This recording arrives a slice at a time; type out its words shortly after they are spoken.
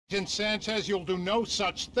Agent Sanchez, you'll do no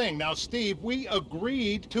such thing. Now, Steve, we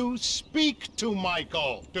agreed to speak to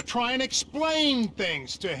Michael, to try and explain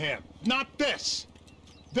things to him. Not this.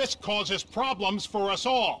 This causes problems for us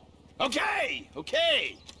all. Okay,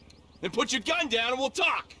 okay. Then put your gun down and we'll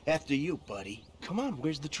talk. After you, buddy. Come on,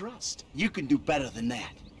 where's the trust? You can do better than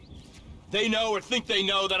that. They know or think they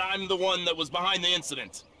know that I'm the one that was behind the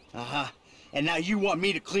incident. Uh-huh. And now you want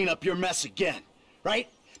me to clean up your mess again, right?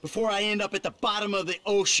 Before I end up at the bottom of the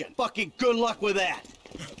ocean. Fucking good luck with that.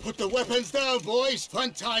 Put the weapons down, boys.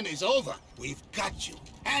 Fun time is over. We've got you.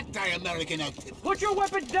 Anti-American activity. Put your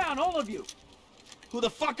weapons down, all of you! Who the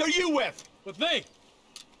fuck are you with? With me!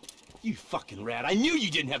 You fucking rat. I knew you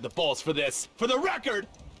didn't have the balls for this. For the record,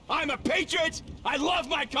 I'm a patriot. I love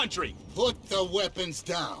my country. Put the weapons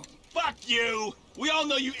down. Fuck you. We all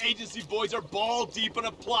know you agency boys are ball deep in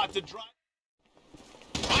a plot to drive...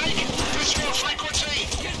 Mike, this your frequency?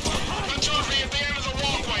 Let's over you at the end of the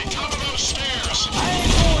walkway, top of those stairs. I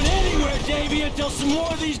ain't going anywhere, Davey, until some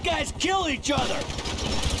more of these guys kill each other.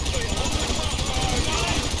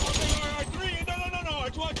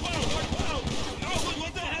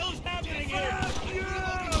 What the hell is happening here?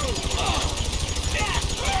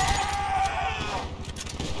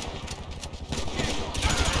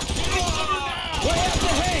 What happened to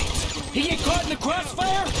Haynes? He get caught in the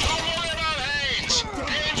crossfire? Don't worry about Haynes.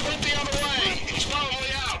 Haynes went the other way. He's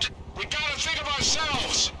probably out. We gotta think of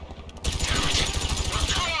ourselves. Damn it. We're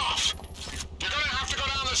cut off. You're gonna have to go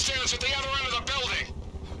down the stairs at the other end of the building.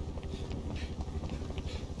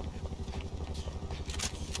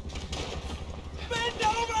 Bend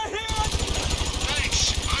over here! Thanks.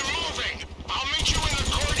 I'm moving. I'll meet you in the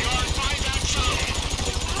courtyard by that fountain.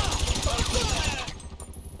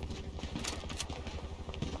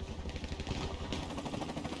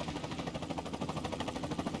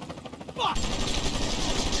 Fuck!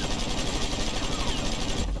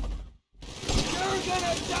 You're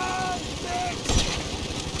gonna die, bitch!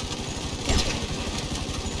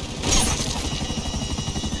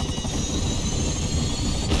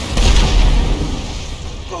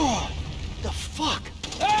 Oh, the fuck?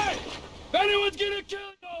 Hey! If anyone's gonna kill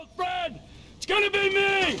you, old friend, it's gonna be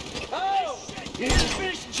me! Oh! You hear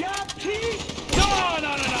fish chop, Keith? No,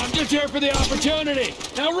 I'm just here for the opportunity.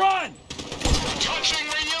 Now run! Touching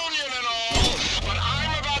reunion and all, but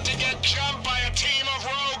I'm about to get jumped by a team of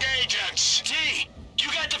rogue agents. D,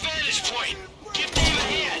 you got the vantage point. Give me a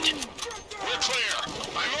hand. We're clear.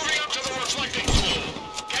 I'm moving up to the reflecting pool.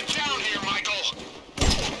 Get down here, Michael.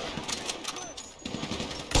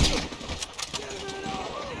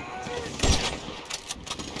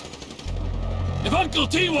 If Uncle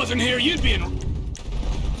T wasn't here, you'd be in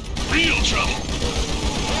real trouble.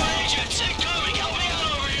 More agents incoming. Help me out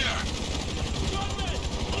over here.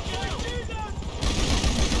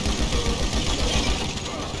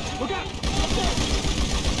 Look out!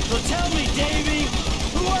 So tell me, Davey,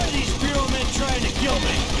 who are these Bureau men trying to kill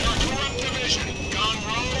me? They're a corrupt division, gone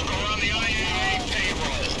rogue or on the IAA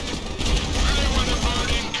payroll. Meriwether Bird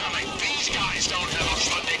incoming. These guys don't have a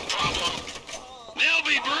funding problem. They'll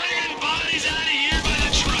be bringing bodies out of here by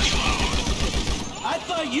the truckload. I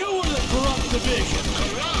thought you were the corrupt division.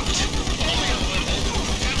 Corrupt? Only a little.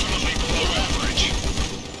 Definitely below average.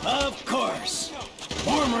 Of course.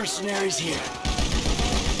 More mercenaries here.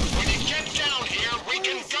 When you get down here, we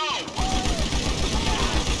can go.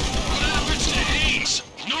 What happens to Haynes?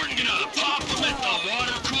 Norton gonna pop him at the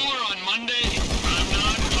water cooler on Monday? I'm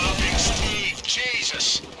not popping Steve.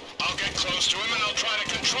 Jesus. I'll get close to him and I'll try to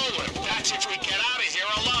control him. That's if we get out of here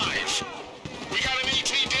alive. We got an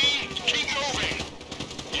ETD? Keep moving.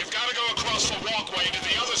 You've got to go across the walkway to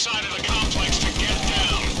the other side of the complex to get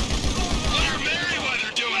down. What are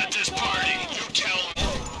Merryweather doing at this party? You tell me.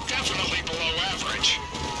 Definitely below average.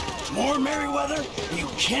 More Merryweather? Are you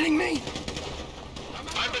kidding me?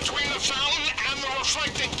 I'm between the fountain and the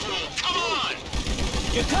reflecting pool. Come on!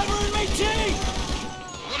 You covering me, T?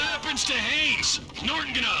 What happens to Haynes?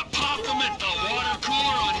 Norton gonna pop him at the water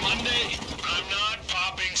cooler on Monday? I'm not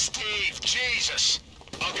popping Steve. Jesus.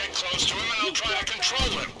 I'll get close to him and I'll try to control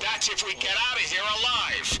him. That's if we get out of here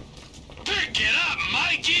alive. Pick it up,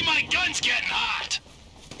 Mikey! My gun's getting hot!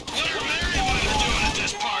 What are Merryweather doing at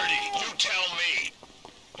this party? You tell me.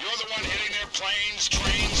 You're the one hitting their planes,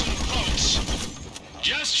 trains, and boats.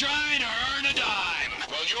 Just trying to earn a dime.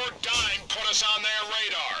 Well, your dime put us on their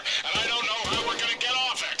radar, and I don't know how we're gonna get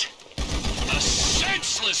off it. A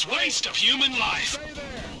senseless waste of human life.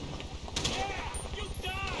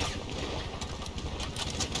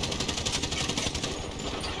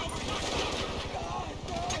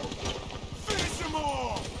 Finish them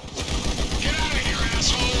all! Get out of here,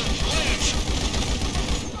 asshole! Live!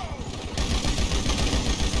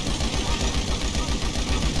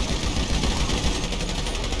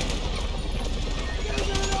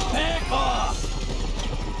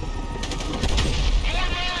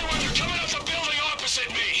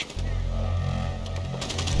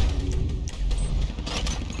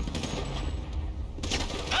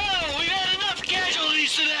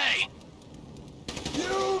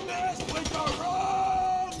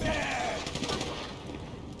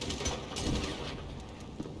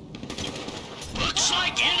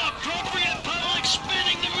 Inappropriate public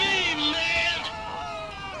spitting to me, man!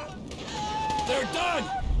 They're done!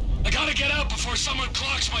 I gotta get out before someone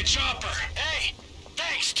clocks my chopper. Hey,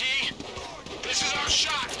 thanks, T. This is our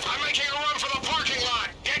shot. I'm making a run for the parking lot.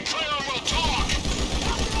 Get clear and we'll talk.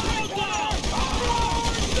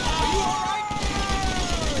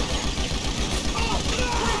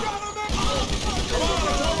 Come on,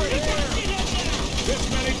 it's over here! This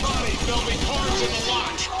many bodies, there'll be cars in the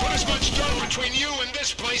lot. Put as much dirt between you and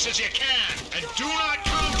this place as you can. And do not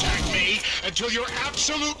contact me until you're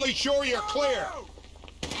absolutely sure you're clear.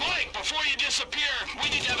 Mike, before you disappear, we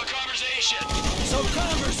need to have a conversation. So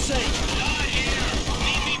conversate! Not here.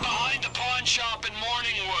 Meet me behind the pawn shop in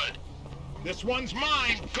Morningwood. This one's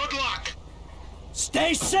mine. Good luck.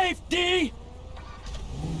 Stay safe, D!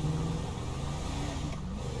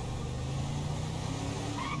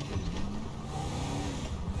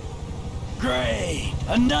 Great!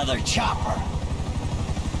 Another chopper!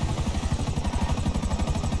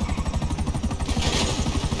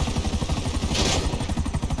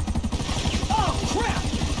 Oh, crap!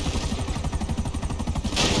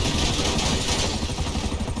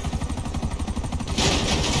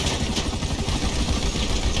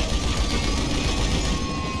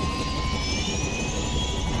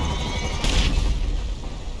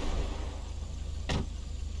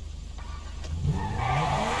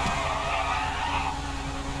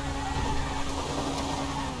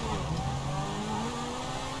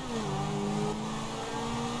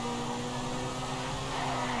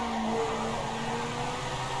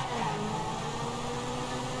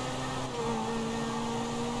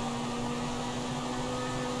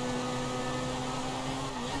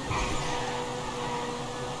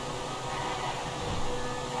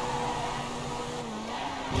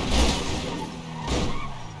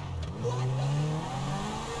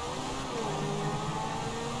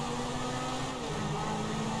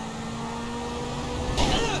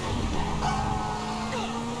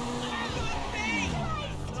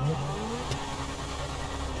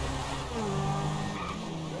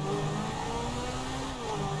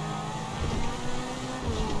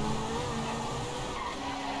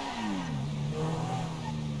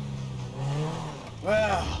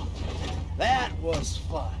 Well, that was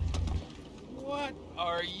fun. What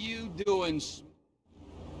are you doing,